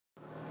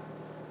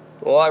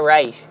All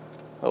right.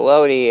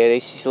 Hello there.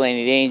 This is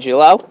Lenny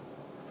D'Angelo.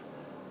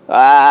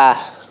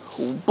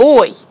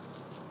 Boy,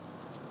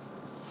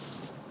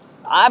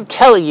 I'm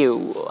telling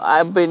you,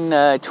 I've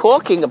been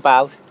talking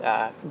about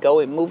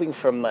moving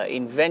from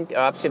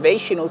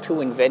observational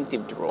to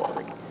inventive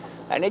drawing,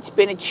 and it's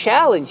been a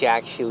challenge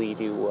actually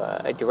to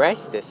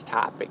address this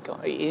topic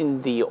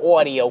in the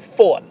audio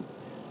form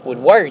with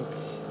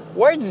words.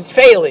 Words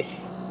fail it.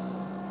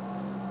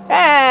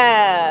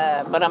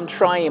 But I'm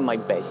trying my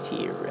best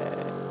here.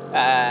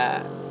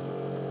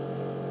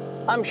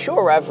 I'm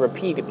sure I've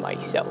repeated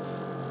myself.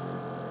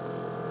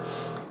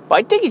 But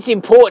I think it's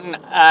important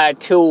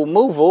to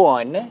move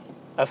on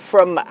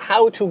from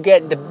how to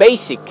get the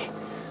basic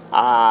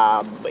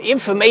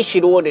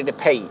information onto the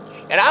page.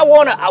 And I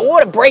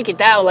wanna break it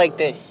down like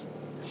this.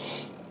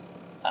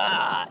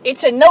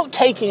 It's a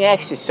note-taking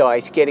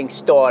exercise getting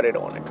started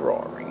on a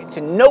drawing. It's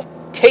a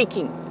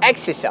note-taking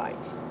exercise.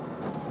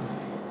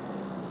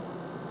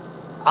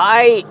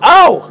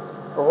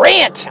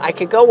 Rant! I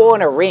could go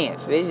on a rant.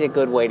 This is a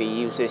good way to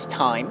use this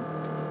time.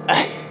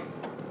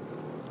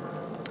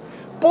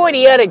 Boy,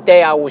 the other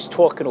day I was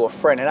talking to a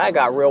friend and I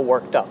got real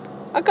worked up.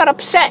 I got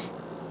upset.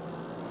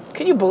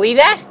 Can you believe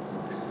that?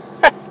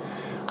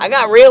 I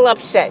got real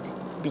upset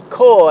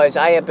because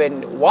I have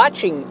been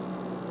watching.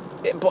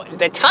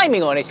 The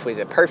timing on this was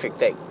a perfect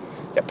thing.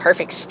 The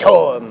perfect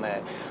storm.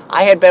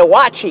 I had been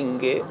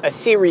watching a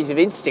series of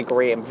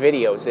Instagram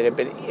videos that have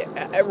been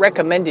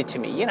recommended to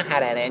me. You know how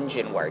that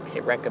engine works.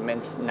 It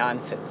recommends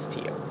nonsense to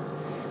you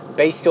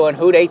based on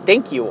who they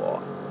think you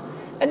are.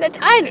 And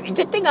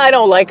the thing I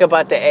don't like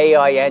about the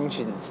AI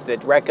engines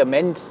that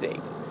recommend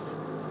things.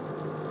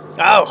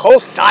 Whole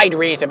side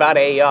rant about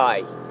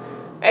AI.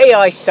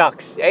 AI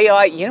sucks.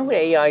 AI, you know what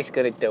AI is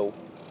going to do?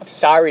 I'm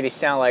sorry to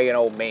sound like an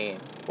old man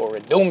or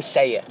a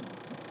doomsayer.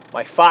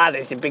 My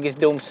father's the biggest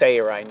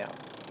doomsayer I know.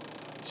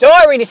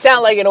 Sorry to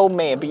sound like an old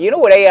man, but you know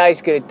what AI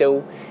is going to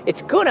do?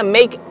 It's going to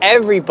make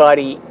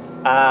everybody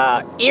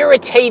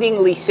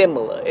irritatingly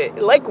similar.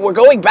 Like we're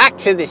going back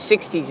to the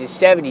 60s and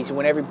 70s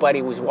when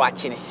everybody was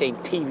watching the same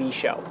TV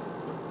show.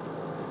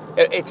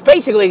 It's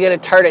basically going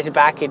to turn us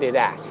back into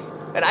that.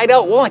 And I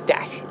don't want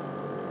that.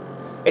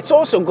 It's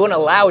also going to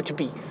allow it to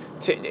be...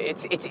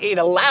 It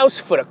allows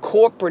for the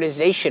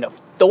corporatization of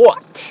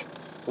thought,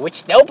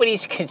 which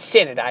nobody's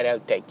considered, I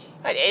don't think.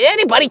 Is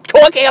anybody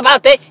talking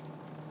about this?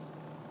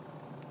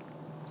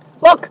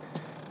 Look,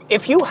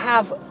 if you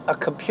have a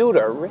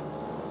computer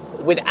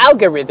with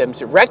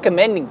algorithms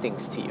recommending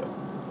things to you,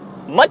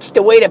 much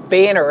the way that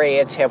banner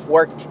ads have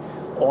worked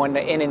on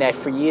the internet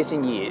for years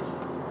and years,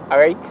 all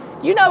right?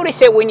 You notice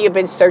that when you've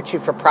been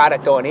searching for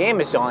product on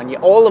Amazon,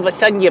 all of a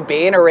sudden your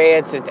banner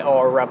ads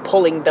are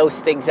pulling those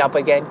things up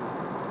again.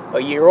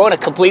 Or you're on a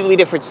completely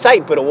different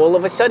site, but all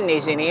of a sudden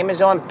there's an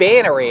Amazon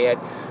banner ad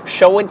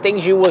showing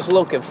things you was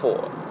looking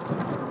for.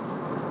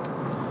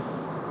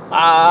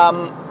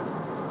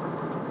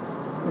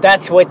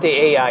 That's what the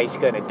AI is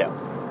going to do.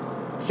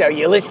 So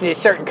you listen to a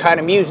certain kind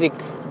of music,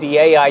 the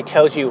AI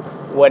tells you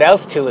what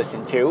else to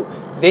listen to.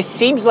 This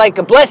seems like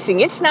a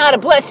blessing. It's not a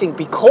blessing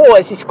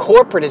because it's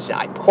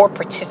corporatization.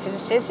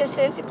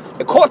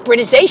 The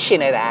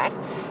corporatization of that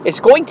is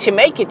going to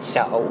make it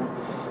so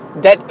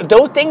that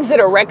those things that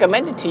are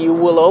recommended to you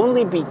will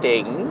only be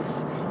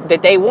things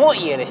that they want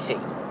you to see.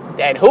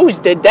 And who's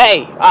the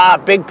they?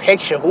 Big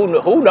picture.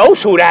 Who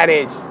knows who that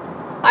is?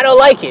 I don't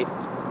like it.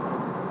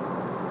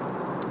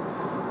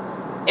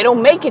 It'll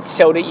make it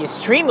so that your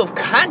stream of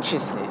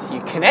consciousness,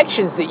 your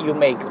connections that you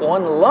make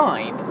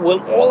online, will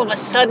all of a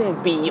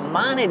sudden be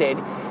monitored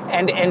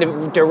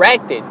and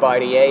directed by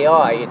the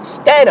AI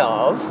instead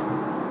of,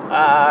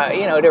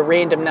 the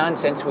random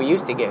nonsense we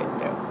used to get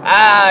into.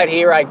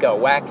 Here I go,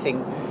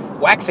 waxing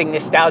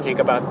nostalgic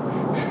about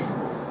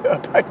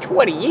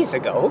 20 years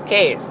ago. Who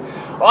cares?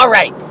 All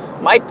right,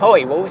 my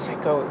point. What was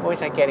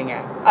I getting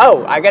at?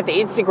 I got the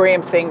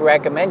Instagram thing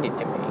recommended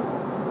to me.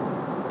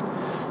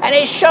 And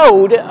it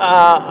showed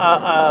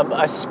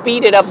a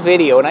speeded up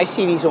video, and I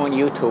see these on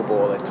YouTube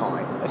all the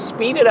time. A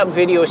speeded up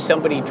video of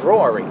somebody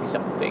drawing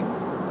something.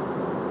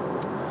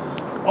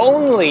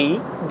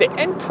 Only the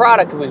end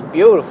product was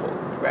beautiful.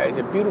 Right? It was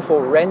a beautiful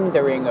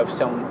rendering of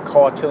some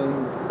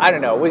cartoon. I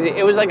don't know.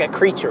 It was like a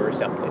creature or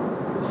something.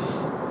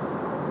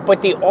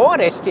 But the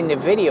artist in the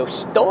video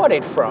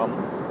started from,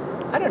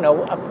 I don't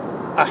know,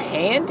 a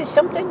hand or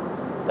something.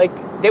 Like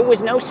there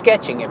was no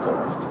sketching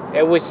involved.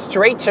 It was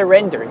straight to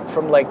rendering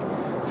from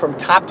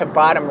top to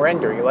bottom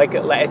rendering, like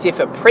as if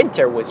a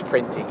printer was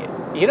printing it.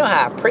 You know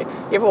how you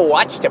ever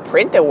watched a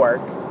printer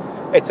work?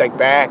 It's like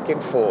back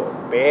and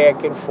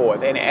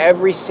forth, and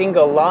every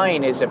single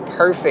line is a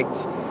perfect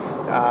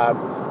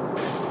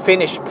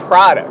finished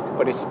product.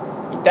 But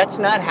that's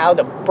not how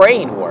the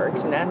brain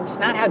works, and that's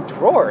not how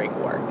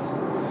drawing works.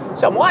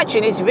 So I'm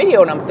watching this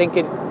video and I'm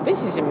thinking,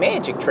 this is a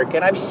magic trick.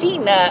 And I've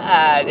seen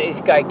this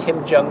guy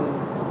Kim Jong.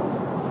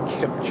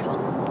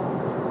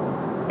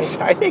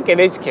 I think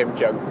it is Kim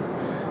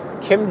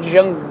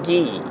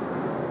Jong-gi,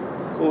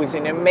 who's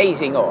an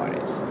amazing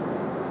artist.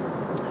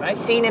 And I've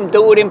seen him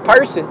do it in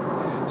person.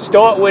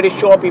 Start with a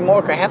Sharpie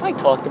marker. Have I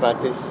talked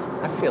about this?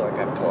 I feel like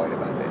I've talked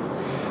about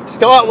this.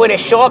 Start with a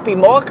Sharpie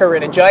marker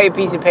and a giant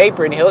piece of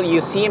paper, and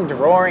you'll see him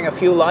drawing a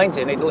few lines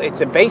in it.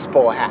 It's a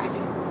baseball hat.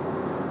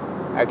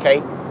 Okay?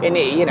 And,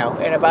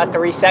 in about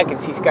 3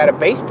 seconds, he's got a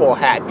baseball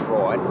hat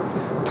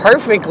drawn,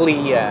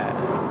 perfectly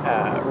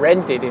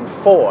rendered in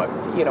form.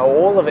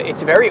 All of it.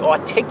 It's very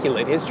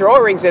articulate. His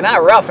drawings are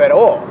not rough at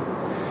all.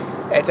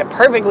 It's a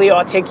perfectly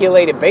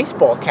articulated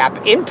baseball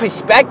cap in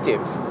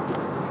perspective.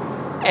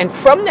 And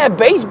from that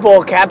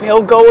baseball cap,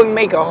 he'll go and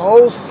make a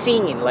whole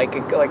scene, like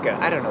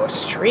a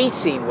street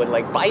scene with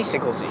like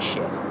bicycles and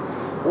shit.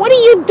 What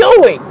are you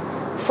doing?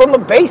 From a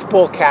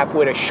baseball cap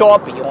with a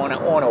Sharpie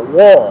on a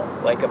wall,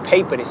 like a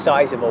paper the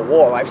size of a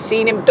wall. I've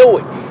seen him do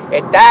it.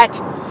 And that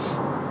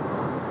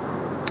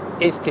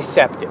is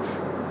deceptive.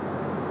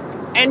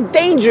 And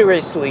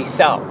dangerously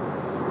so.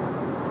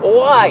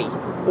 Why?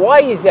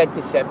 Why is that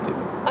deceptive?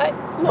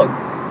 Look,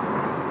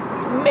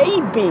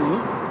 maybe,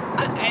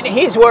 and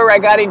here's where I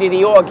got into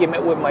the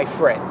argument with my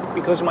friend,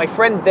 because my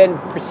friend then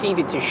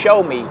proceeded to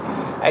show me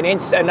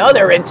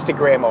another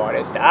Instagram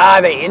artist, the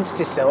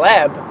Insta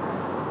Celeb,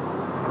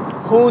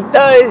 who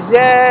does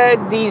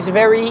these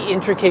very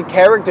intricate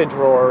character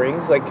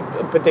drawings,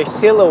 but they're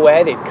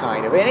silhouetted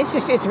kind of, and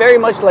it's very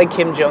much like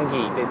Kim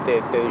Jong-gi,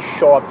 the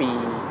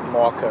Sharpie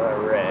marker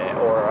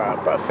or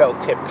a felt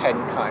tip pen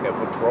kind of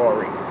a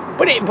drawing.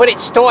 But it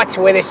starts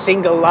with a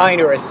single line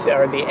or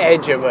the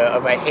edge of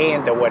a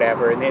hand or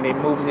whatever, and then it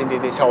moves into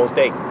this whole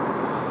thing.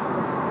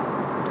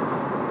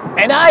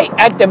 And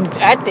at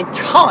the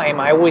time,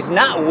 I was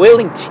not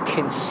willing to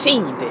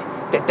concede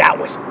that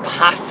was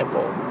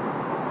possible.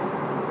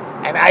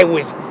 And I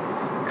was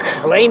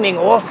claiming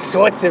all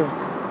sorts of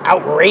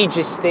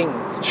outrageous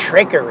things,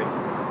 trickery,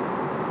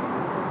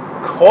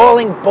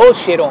 calling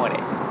bullshit on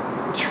it.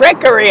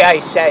 Trickery, I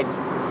said.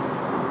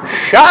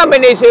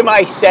 Shamanism,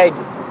 I said.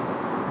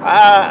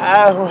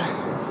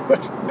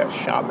 No,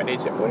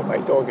 shamanism, what am I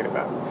talking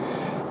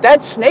about?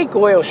 That snake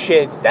oil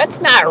shit, that's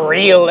not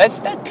real.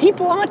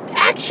 People aren't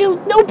actual,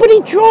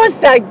 nobody draws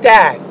like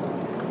that.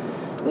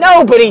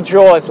 Nobody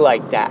draws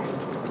like that.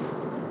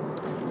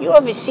 You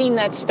ever seen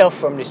that stuff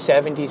from the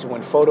 70s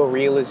when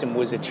photorealism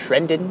was a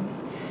trending?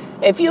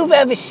 If you've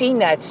ever seen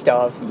that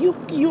stuff,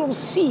 you'll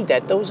see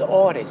that those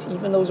artists,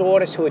 even those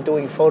artists who are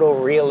doing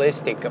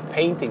photorealistic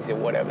paintings or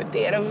whatever,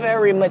 they had a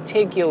very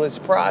meticulous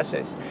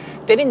process.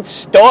 They didn't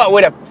start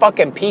with a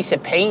fucking piece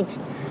of paint,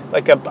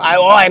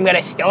 I'm going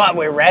to start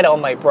with red on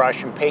my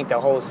brush and paint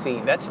the whole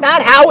scene. That's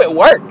not how it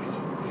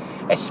works.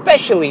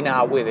 Especially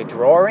not with a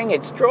drawing.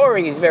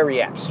 Drawing is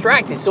very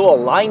abstract. It's all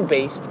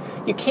line-based.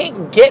 You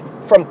can't get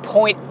from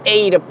point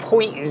A to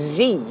point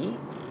Z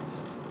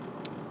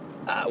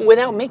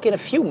without making a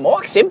few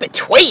marks in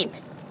between.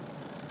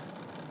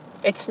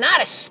 It's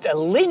not a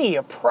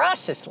linear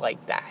process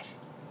like that.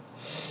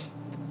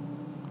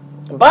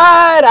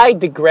 But I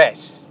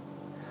digress.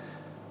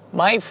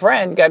 My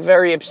friend got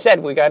very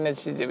upset. We got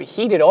into a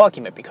heated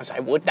argument because I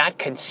would not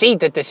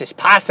concede that this is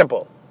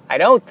possible. I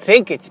don't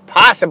think it's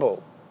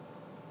possible.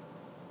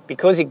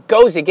 Because it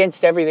goes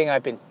against everything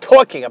I've been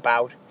talking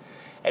about.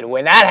 And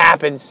when that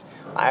happens,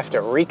 I have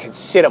to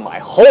reconsider my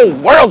whole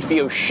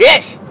worldview.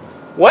 Shit!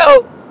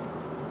 Well,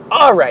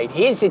 alright,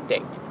 here's the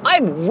thing.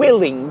 I'm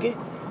willing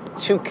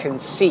to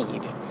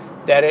concede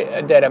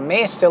that a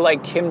master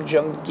like Kim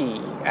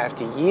Jong-gi,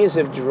 after years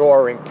of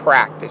drawing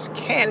practice,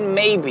 can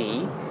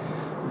maybe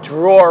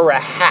draw a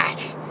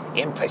hat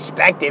in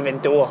perspective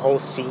and do a whole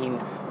scene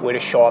with a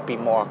Sharpie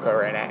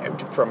marker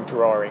from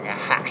drawing a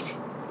hat.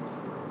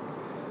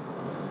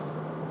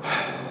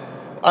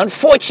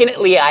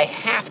 Unfortunately, I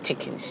have to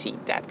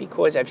concede that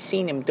because I've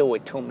seen him do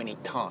it too many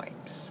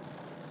times.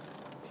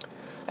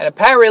 And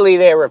apparently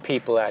there are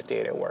people out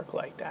there that work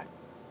like that.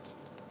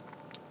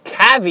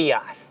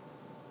 Caveat.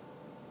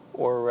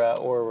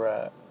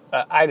 Or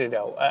I don't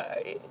know.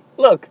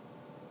 Look,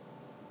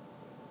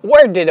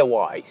 word to the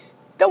wise.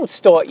 Don't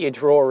start your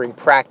drawing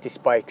practice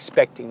by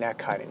expecting that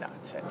kind of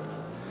nonsense.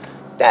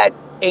 That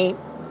ain't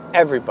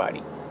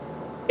everybody.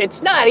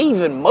 It's not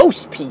even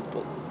most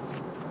people.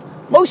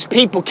 Most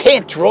people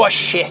can't draw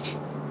shit.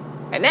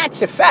 And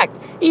that's a fact.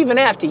 Even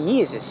after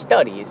years of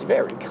study, it's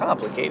very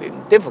complicated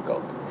and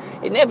difficult.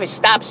 It never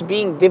stops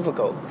being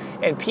difficult.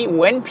 And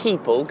when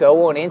people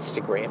go on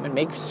Instagram and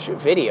make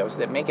videos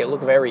that make it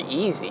look very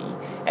easy,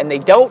 and they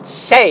don't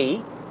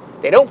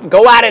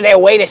go out of their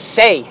way to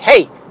say,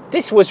 hey,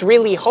 this was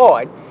really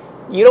hard.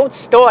 You don't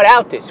start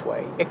out this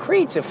way. It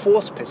creates a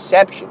false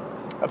perception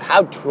of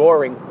how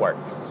drawing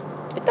works.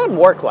 It doesn't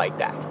work like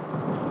that.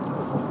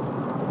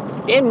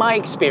 In my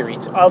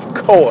experience, of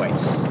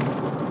course.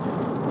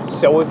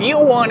 So if you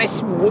want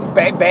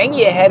to bang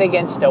your head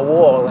against a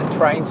wall and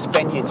try and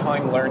spend your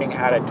time learning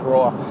how to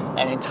draw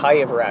an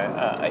entire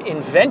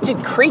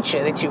invented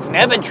creature that you've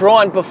never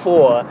drawn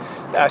before,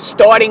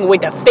 starting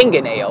with a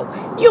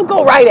fingernail, you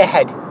go right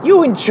ahead.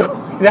 You enjoy.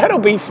 That'll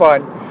be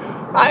fun.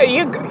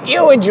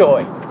 You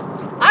enjoy.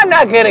 I'm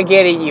not going to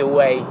get in your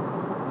way.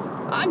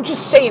 I'm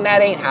just saying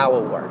that ain't how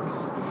it works.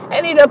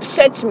 And it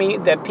upsets me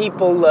that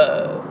people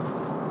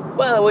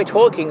Well, we're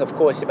talking, of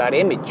course, about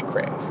image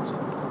craft,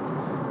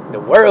 the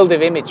world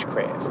of image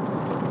craft,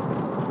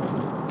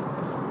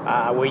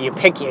 where you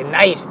pick your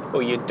knight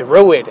or your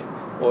druid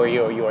or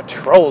your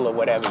troll or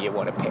whatever you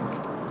want to pick.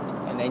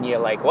 And then you're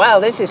like, well,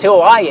 this is who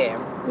I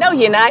am. No,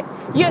 you're not.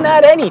 You're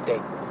not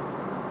anything.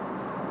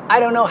 I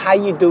don't know how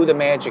you do the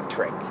magic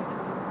trick.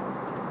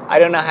 I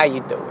don't know how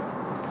you do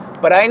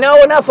it. But I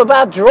know enough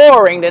about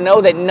drawing to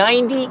know that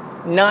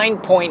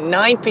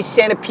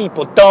 99.9% of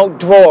people don't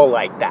draw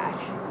like that.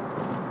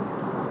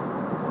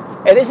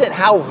 It isn't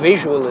how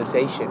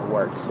visualization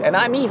works. And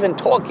I'm even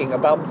talking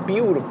about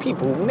beautiful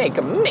people who make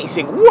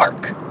amazing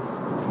work.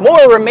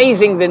 More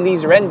amazing than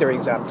these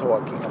renderings I'm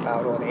talking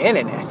about on the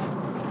internet.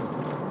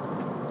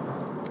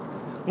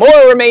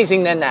 More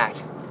amazing than that.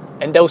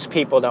 And those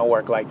people don't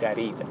work like that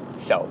either.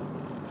 So,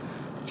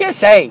 just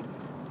say,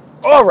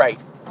 all right.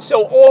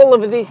 So all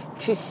of this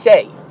to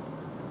say,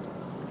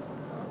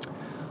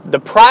 the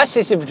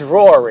process of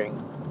drawing,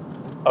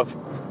 of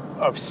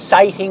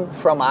citing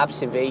from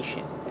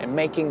observation and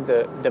making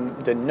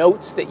the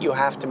notes that you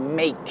have to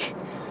make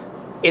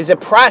is a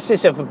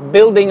process of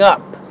building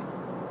up.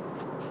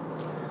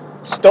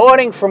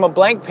 Starting from a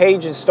blank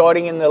page and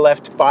starting in the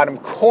left bottom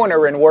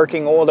corner and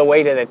working all the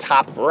way to the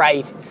top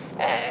right,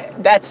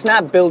 that's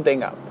not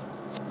building up.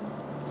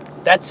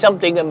 That's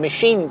something a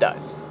machine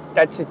does.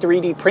 That's a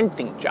 3D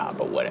printing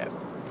job or whatever.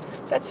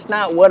 That's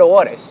not what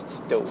artists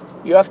do.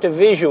 You have to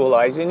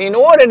visualize. And in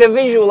order to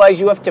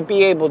visualize, you have to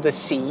be able to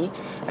see,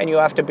 and you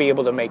have to be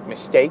able to make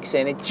mistakes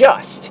and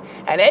adjust.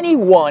 And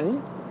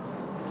anyone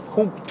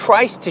who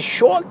tries to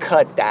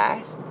shortcut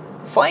that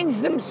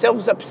finds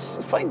themselves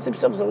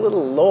a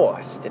little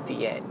lost at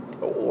the end,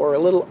 or a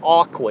little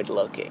awkward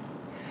looking.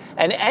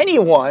 And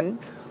anyone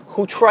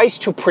who tries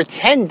to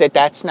pretend that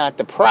that's not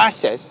the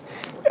process,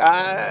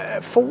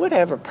 for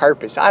whatever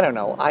purpose, I don't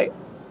know.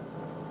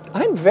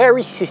 I'm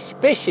very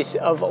suspicious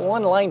of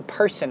online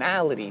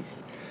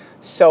personalities.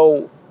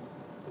 So,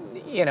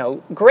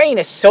 grain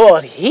of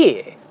salt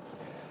here.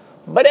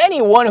 But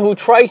anyone who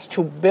tries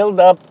to build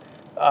up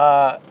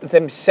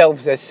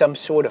themselves as some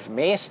sort of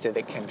master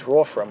that can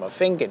draw from a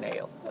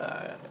fingernail,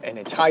 an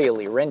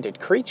entirely rendered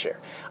creature,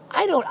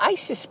 I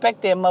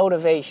suspect their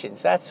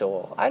motivations, that's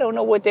all. I don't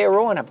know what they're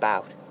on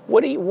about.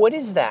 What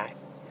is that?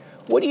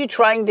 What are you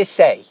trying to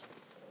say?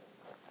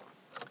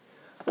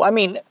 Well, I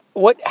mean,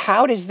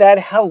 how does that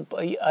help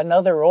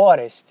another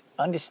artist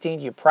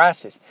understand your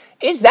process?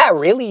 Is that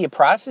really your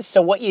process?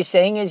 So what you're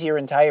saying is your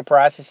entire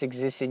process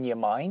exists in your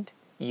mind?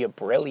 Your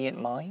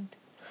brilliant mind?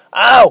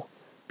 Oh,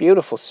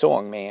 beautiful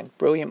song, man.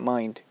 Brilliant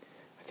Mind.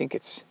 I think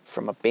it's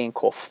from a band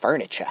called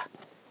Furniture,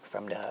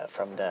 from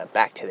the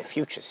Back to the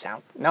Future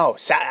sound. No,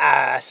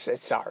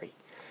 sorry.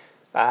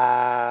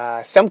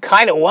 Some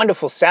kind of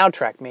wonderful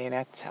soundtrack,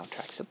 man.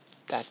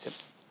 That's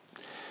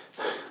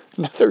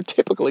another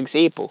typical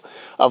example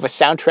of a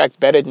soundtrack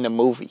better than a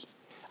movie.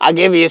 I'll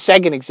give you a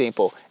second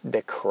example.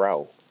 The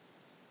Crow.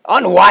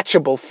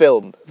 Unwatchable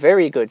film.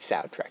 Very good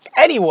soundtrack.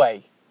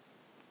 Anyway,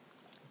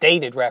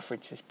 dated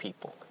references,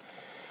 people.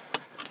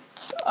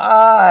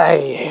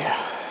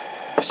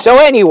 So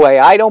anyway,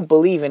 I don't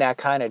believe in that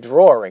kind of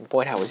drawing.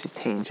 Boy, that was a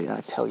tangent, I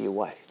tell you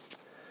what.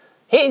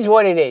 Here's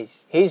what it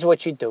is. Here's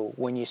what you do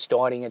when you're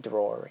starting a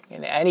drawing.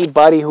 And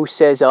anybody who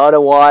says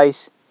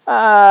otherwise,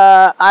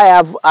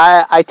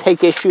 I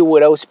take issue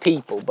with those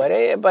people. But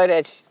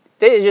this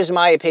is just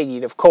my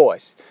opinion, of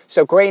course.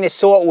 So grain of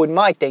salt with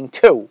my thing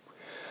too.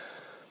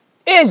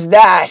 Is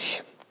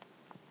that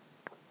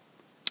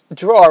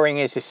drawing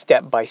is a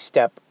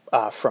step-by-step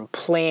from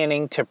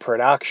planning to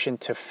production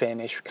to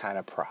finish kind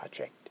of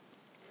project.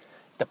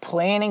 The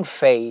planning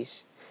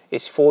phase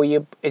is for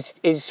you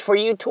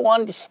to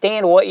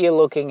understand what you're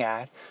looking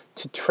at,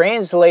 to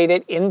translate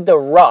it in the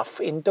rough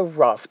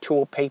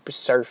to a paper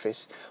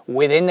surface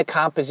within the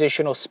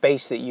compositional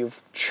space that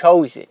you've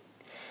chosen.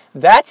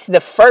 That's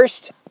the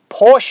first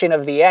portion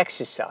of the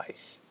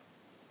exercise.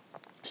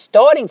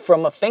 Starting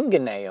from a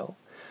fingernail,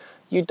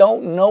 you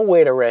don't know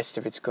where the rest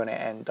of it's going to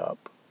end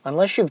up.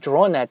 Unless you've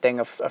drawn that thing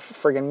a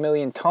friggin'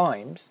 million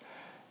times.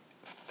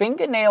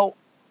 Fingernail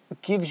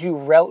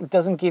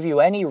doesn't give you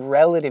any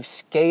relative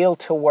scale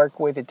to work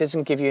with. It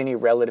doesn't give you any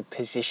relative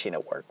position to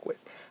work with.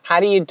 How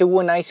do you do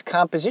a nice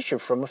composition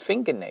from a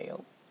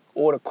fingernail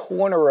or the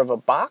corner of a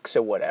box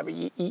or whatever?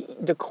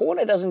 The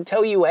corner doesn't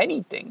tell you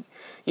anything.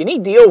 You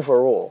need the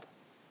overall.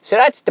 So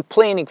that's the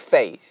planning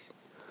phase.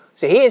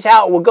 So here's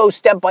how it will go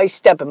step by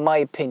step, in my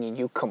opinion.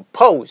 You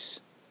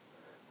compose,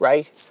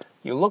 right?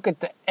 You look at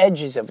the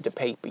edges of the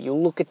paper. You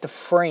look at the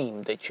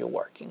frame that you're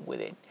working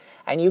within.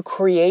 And you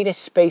create a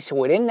space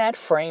within that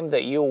frame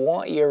that you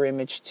want your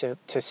image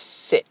to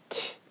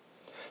sit.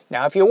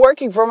 Now, if you're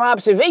working from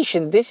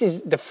observation,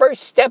 the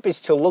first step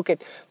is to look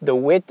at the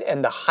width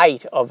and the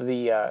height of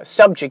the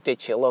subject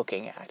that you're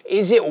looking at.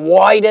 Is it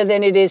wider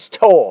than it is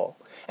tall?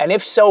 And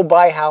if so,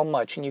 by how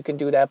much? And you can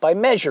do that by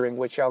measuring,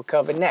 which I'll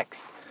cover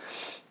next.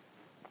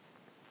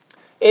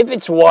 If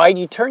it's wide,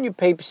 you turn your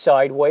paper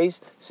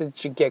sideways so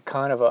that you get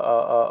kind of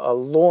a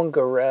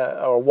longer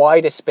or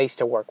wider space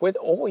to work with,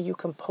 or you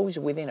compose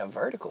within a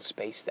vertical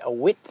space, a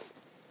width.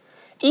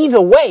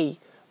 Either way,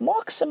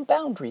 mark some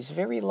boundaries,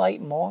 very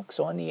light marks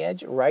on the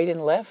edge, right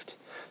and left,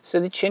 so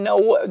that you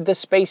know the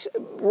space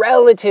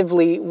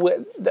relatively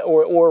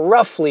or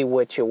roughly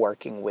what you're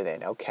working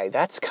within. Okay,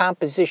 that's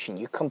composition.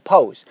 You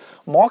compose.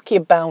 Mark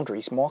your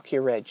boundaries, mark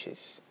your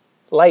edges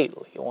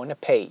lightly on the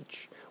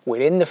page,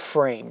 within the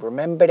frame.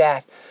 Remember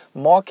that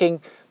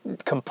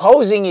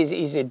composing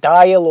is a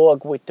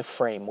dialogue with the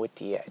frame, with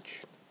the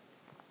edge.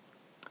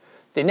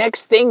 The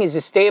next thing is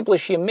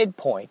establish your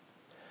midpoint.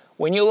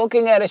 When you're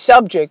looking at a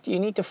subject, you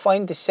need to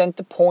find the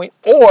center point,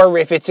 or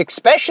if it's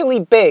especially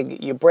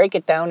big, you break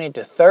it down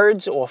into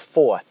thirds or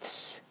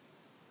fourths.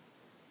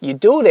 You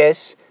do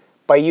this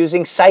by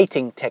using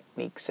sighting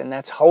techniques, and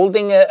that's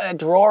holding a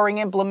drawing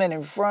implement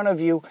in front of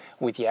you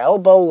with your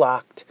elbow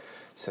locked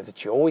so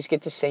that you always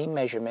get the same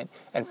measurement,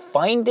 and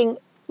finding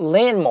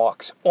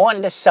landmarks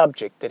on the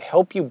subject that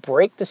help you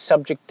break the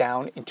subject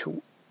down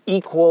into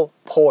equal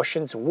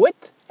portions,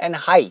 width and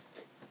height.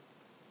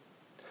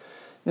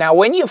 Now,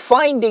 when you're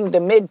finding the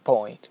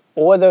midpoint,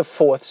 or the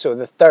fourths, or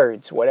the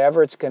thirds,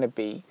 whatever it's going to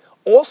be,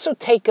 also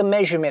take a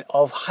measurement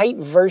of height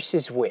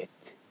versus width.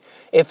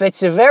 If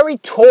it's a very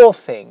tall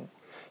thing,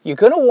 you're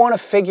going to want to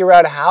figure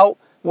out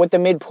what the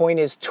midpoint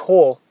is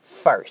tall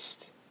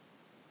first.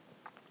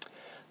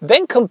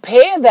 Then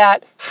compare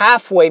that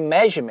halfway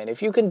measurement.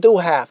 If you can do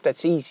half,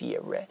 that's easier.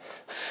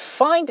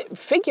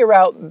 Figure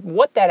out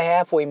what that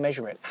halfway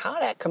measurement, how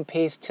that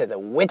compares to the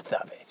width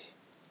of it.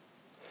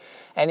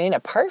 And in a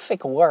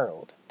perfect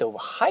world, the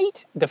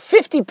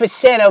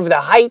 50% of the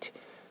height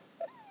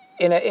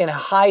in a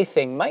high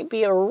thing might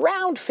be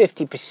around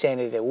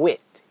 50% of the width,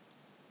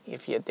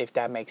 if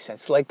that makes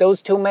sense. Like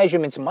those two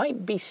measurements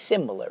might be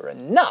similar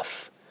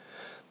enough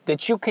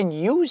that you can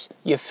use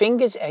your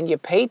fingers and your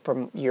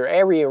paper, your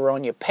area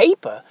on your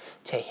paper,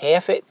 to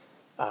half it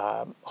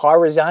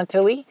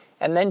horizontally,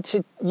 and then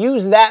to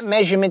use that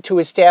measurement to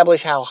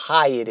establish how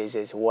high it is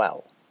as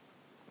well.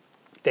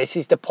 This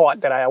is the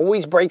part that I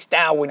always breaks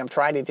down when I'm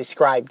trying to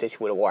describe this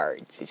with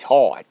words. It's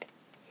hard.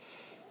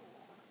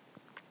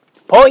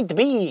 Point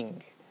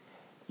being,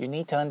 you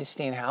need to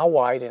understand how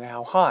wide and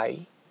how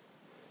high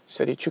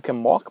so that you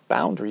can mark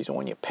boundaries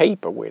on your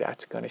paper where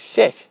that's going to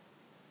sit.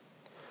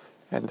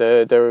 And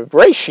the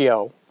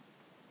ratio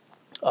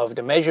of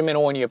the measurement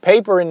on your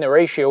paper and the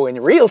ratio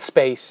in real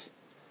space,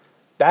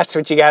 that's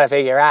what you got to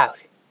figure out.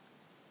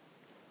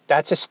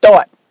 That's a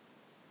start.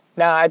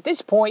 Now, at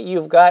this point,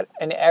 you've got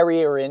an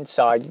area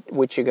inside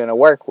which you're going to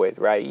work with,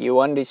 right?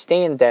 You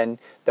understand then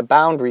the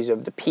boundaries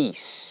of the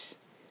piece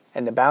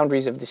and the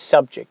boundaries of the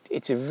subject.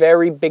 It's a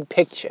very big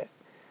picture.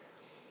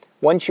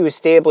 Once you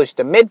establish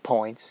the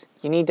midpoints,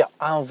 you need to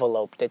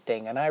envelope the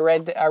thing. And I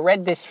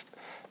read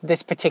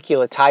this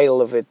particular title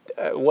of it,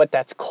 what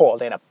that's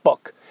called, in a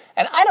book.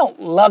 And I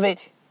don't love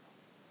it.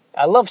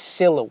 I love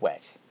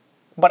silhouette.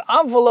 But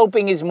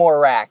enveloping is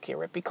more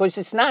accurate, because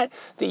it's not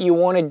that you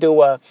want to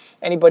do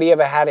anybody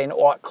ever had an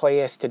art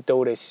class to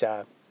do this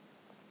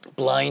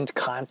blind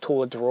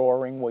contour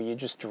drawing where you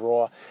just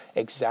draw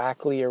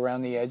exactly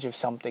around the edge of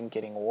something,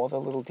 getting all the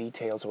little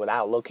details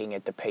without looking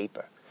at the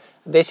paper.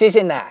 This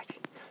isn't that.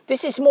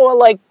 This is more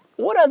like,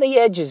 what are the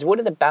edges? What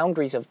are the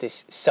boundaries of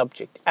this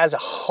subject as a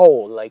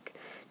whole? Like,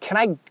 can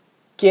I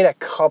get a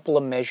couple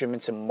of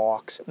measurements and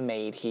marks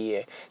made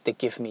here that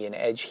give me an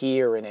edge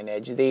here and an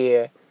edge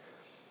there?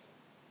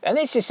 And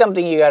this is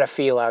something you got to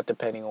feel out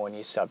depending on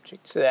your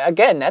subject. So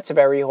again, that's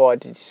very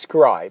hard to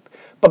describe.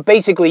 But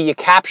basically, you're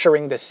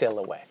capturing the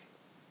silhouette.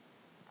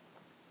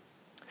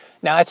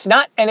 Now, it's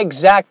not an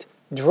exact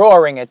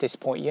drawing at this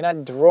point. You're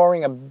not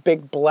drawing a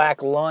big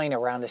black line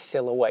around the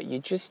silhouette. You're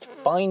just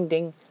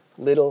finding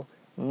little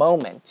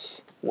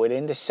moments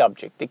within the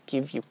subject that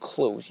give you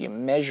clues. You're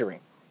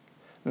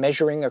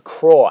measuring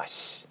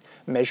across,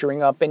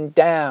 measuring up and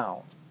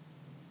down.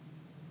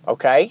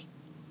 Okay?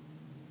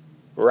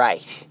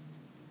 Right.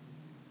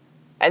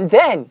 And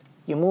then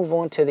you move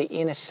on to the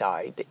inner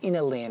side, the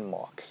inner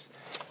landmarks.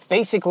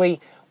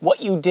 Basically,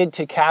 what you did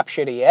to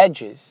capture the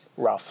edges,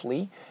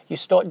 roughly, you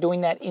start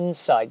doing that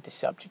inside the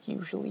subject.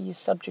 Usually your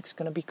subject's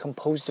going to be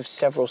composed of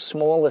several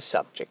smaller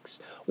subjects.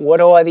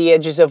 What are the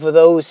edges of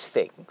those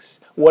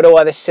things? What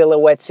are the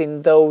silhouettes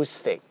in those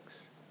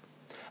things?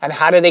 And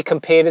how do they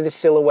compare to the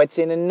silhouettes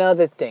in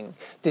another thing?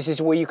 This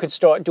is where you could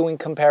start doing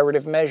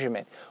comparative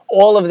measurement.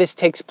 All of this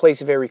takes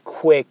place very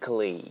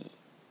quickly.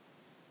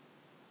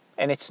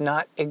 And it's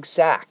not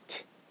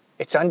exact.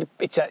 It's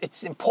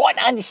important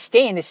to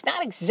understand it's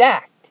not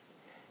exact.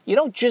 You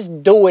don't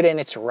just do it and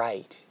it's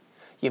right.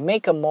 You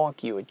make a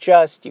mark, you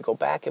adjust, you go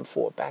back and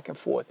forth,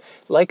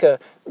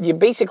 you're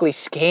basically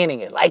scanning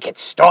it, like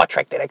it's Star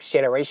Trek: The Next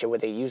Generation, where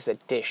they use the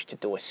dish to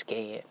do a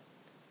scan.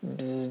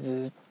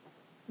 Bzz,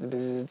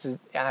 bzz,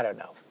 I don't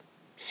know.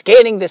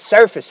 Scanning the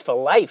surface for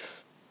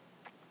life.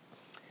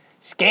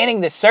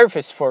 Scanning the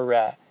surface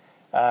for,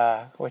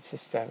 what's the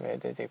stuff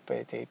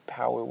they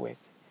power with?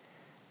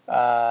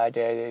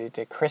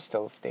 The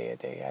crystals there.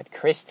 They had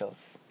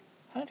crystals.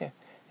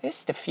 This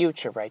is the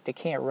future, right? They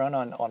can't run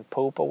on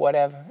poop or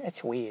whatever.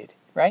 It's weird,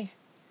 right?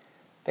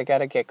 They got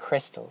to get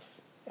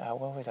crystals.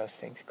 What were those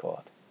things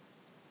called?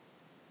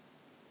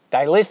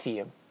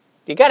 Dilithium.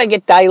 You got to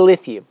get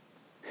dilithium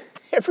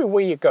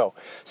everywhere you go.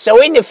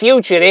 So in the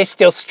future, they're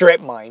still strip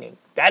mining.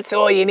 That's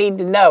all you need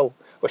to know.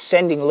 Or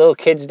sending little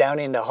kids down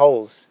into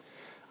holes.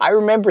 I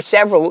remember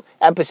several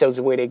episodes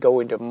where they go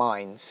into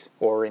mines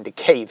or into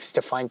caves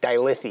to find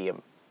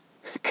dilithium.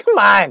 Come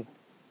on.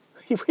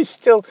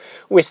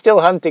 We're still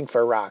hunting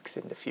for rocks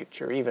in the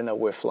future, even though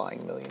we're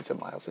flying millions of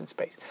miles in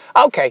space.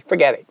 Okay,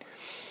 forget it.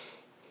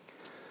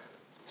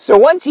 So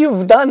once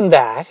you've done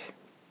that,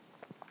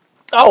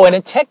 and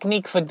a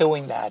technique for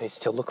doing that is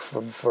to look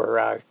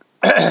for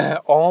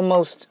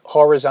almost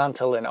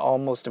horizontal and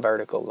almost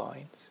vertical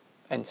lines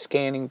and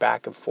scanning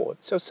back and forth.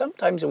 So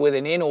sometimes with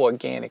an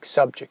inorganic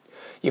subject,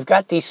 you've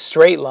got these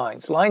straight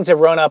lines that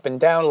run up and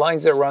down,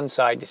 lines that run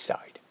side to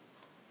side.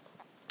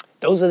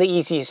 Those are the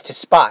easiest to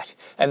spot,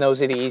 and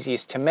those are the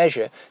easiest to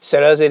measure. So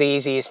those are the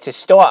easiest to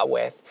start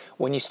with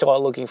when you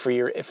start looking for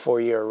your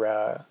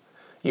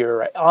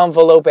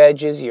envelope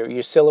edges,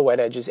 your silhouette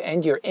edges,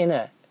 and your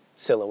inner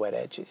silhouette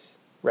edges,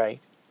 right?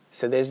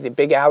 So there's the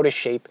big outer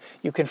shape.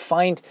 You can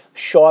find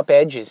sharp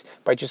edges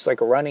by just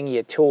like running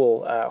your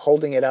tool,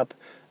 holding it up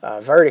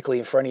vertically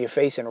in front of your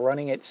face and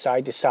running it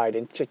side to side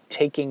and just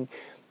taking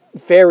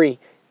very,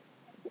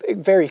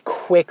 very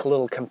quick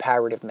little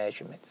comparative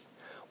measurements.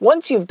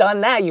 Once you've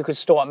done that, you can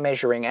start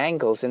measuring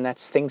angles, and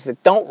that's things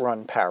that don't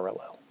run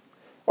parallel.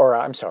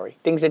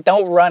 Things that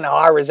don't run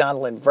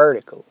horizontal and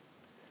vertical.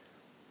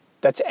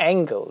 That's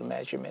angle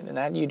measurement, and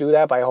that you do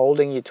that by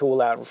holding your tool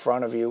out in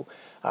front of you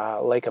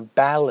like a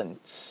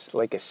balance,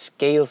 like a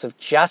scales of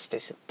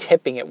justice,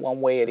 tipping it one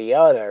way or the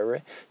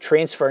other,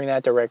 transferring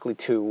that directly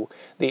to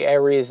the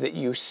areas that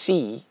you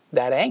see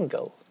that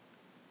angle.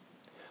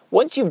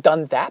 Once you've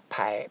done that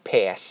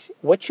pass,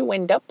 what you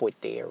end up with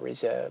there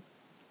is a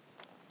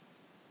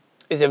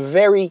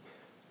very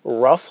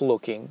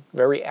rough-looking,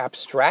 very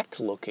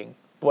abstract-looking,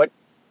 but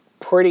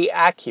pretty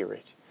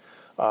accurate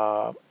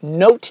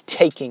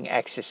note-taking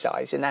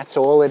exercise, and that's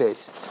all it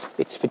is.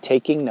 It's for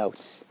taking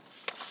notes.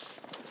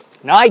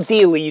 Now,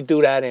 ideally, you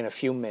do that in a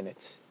few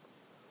minutes.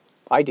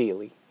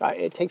 Ideally.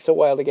 It takes a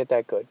while to get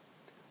that good.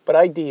 But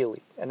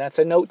ideally, and that's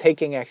a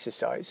note-taking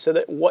exercise, so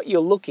that what you're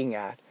looking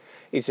at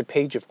is a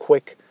page of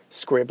quick,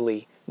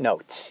 scribbly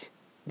notes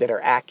that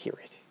are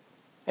accurate.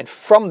 And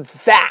from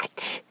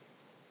that,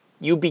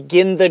 you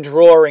begin the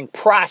drawing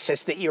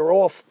process that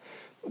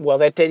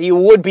that you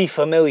would be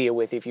familiar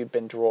with if you'd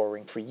been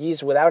drawing for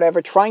years without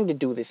ever trying to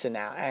do this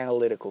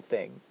analytical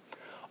thing.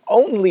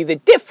 Only the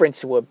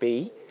difference would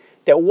be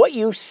that what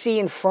you see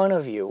in front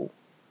of you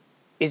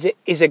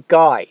is a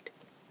guide.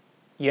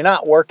 You're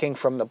not working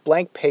from the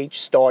blank page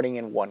starting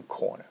in one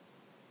corner.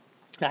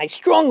 Now, I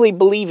strongly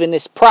believe in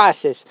this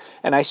process,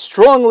 and I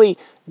strongly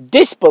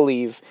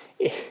disbelieve,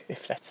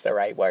 if that's the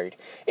right word,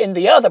 in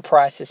the other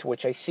process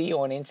which I see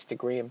on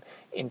Instagram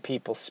in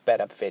people's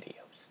sped up videos.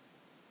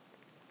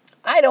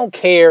 I don't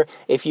care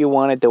if you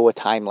want to do a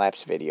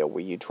time-lapse video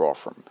where you draw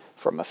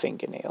from a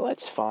fingernail.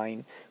 That's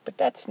fine, but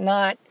that's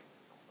not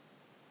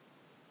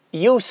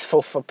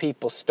useful for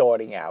people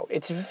starting out.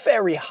 It's a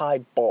very high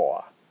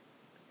bar.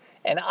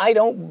 And I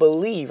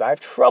have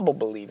trouble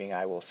believing,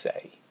 I will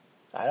say.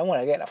 I don't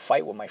want to get in a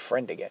fight with my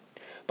friend again.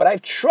 But I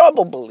have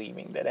trouble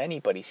believing that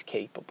anybody's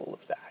capable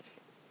of that.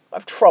 I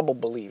have trouble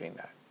believing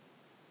that.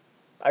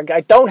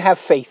 I don't have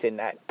faith in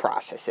that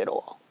process at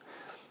all.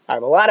 I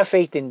have a lot of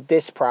faith in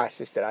this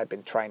process that I've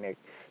been trying to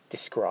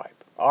describe.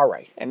 All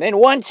right. And then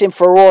once and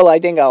for all, I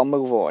think I'll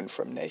move on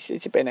from this.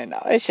 It's been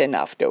enough. It's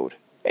enough, dude.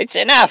 It's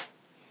enough.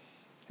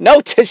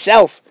 Note to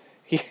self.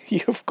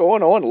 You've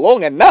gone on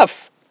long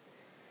enough.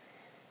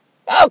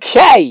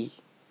 Okay.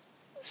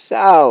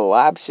 So,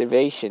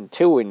 observation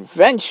to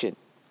invention.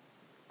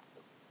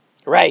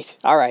 Right.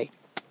 All right.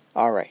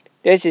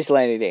 This is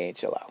Leonard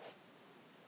Angelo.